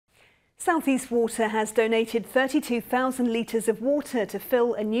South East Water has donated 32,000 litres of water to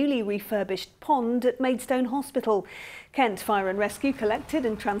fill a newly refurbished pond at Maidstone Hospital. Kent Fire and Rescue collected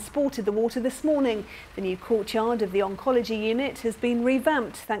and transported the water this morning. The new courtyard of the oncology unit has been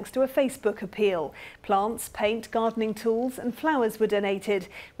revamped thanks to a Facebook appeal. Plants, paint, gardening tools and flowers were donated,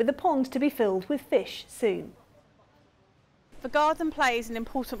 with the pond to be filled with fish soon. The garden plays an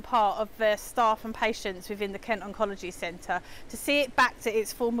important part of the staff and patients within the Kent Oncology Centre. To see it back to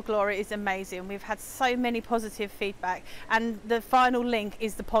its former glory is amazing. We've had so many positive feedback, and the final link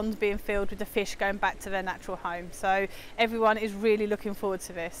is the pond being filled with the fish going back to their natural home. So everyone is really looking forward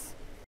to this.